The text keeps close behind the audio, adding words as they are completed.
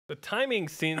The timing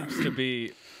seems to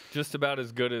be just about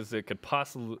as good as it could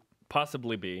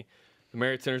possibly be. The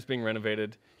Marriott Center is being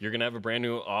renovated. You're going to have a brand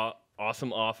new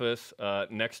awesome office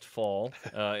next fall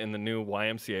in the new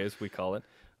YMCA, as we call it.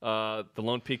 The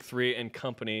Lone Peak 3 and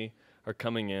company are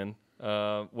coming in.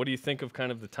 What do you think of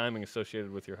kind of the timing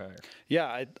associated with your hire?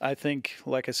 Yeah, I think,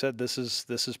 like I said, this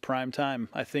is prime time.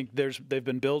 I think they've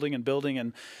been building and building,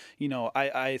 and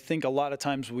I think a lot of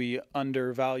times we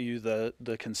undervalue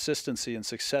the consistency and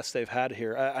success they've had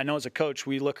here. I know as a coach,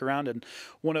 we look around, and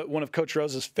one of Coach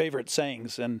Rose's favorite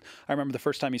sayings, and I remember the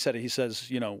first time he said it, he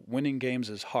says, winning games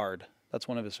is hard. That's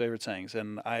one of his favorite sayings,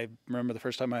 and I remember the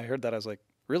first time I heard that, I was like,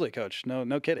 really, Coach?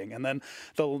 No kidding. And then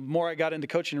the more I got into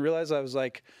coaching and realized, I was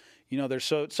like, there's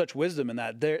such wisdom in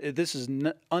that. This is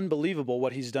unbelievable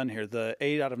what he's done here. The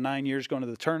 8 out of 9 years going to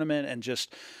the tournament and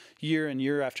just year and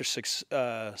year after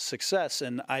success.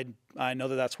 And I know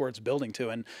that's where it's building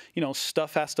to. And,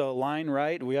 stuff has to align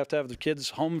right. We have to have the kids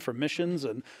home from missions,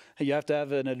 and you have to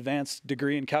have an advanced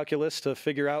degree in calculus to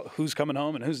figure out who's coming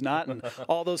home and who's not. And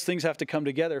all those things have to come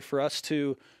together for us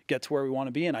to get to where we want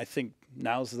to be. And I think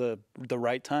now's the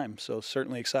right time. So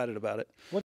certainly excited about it.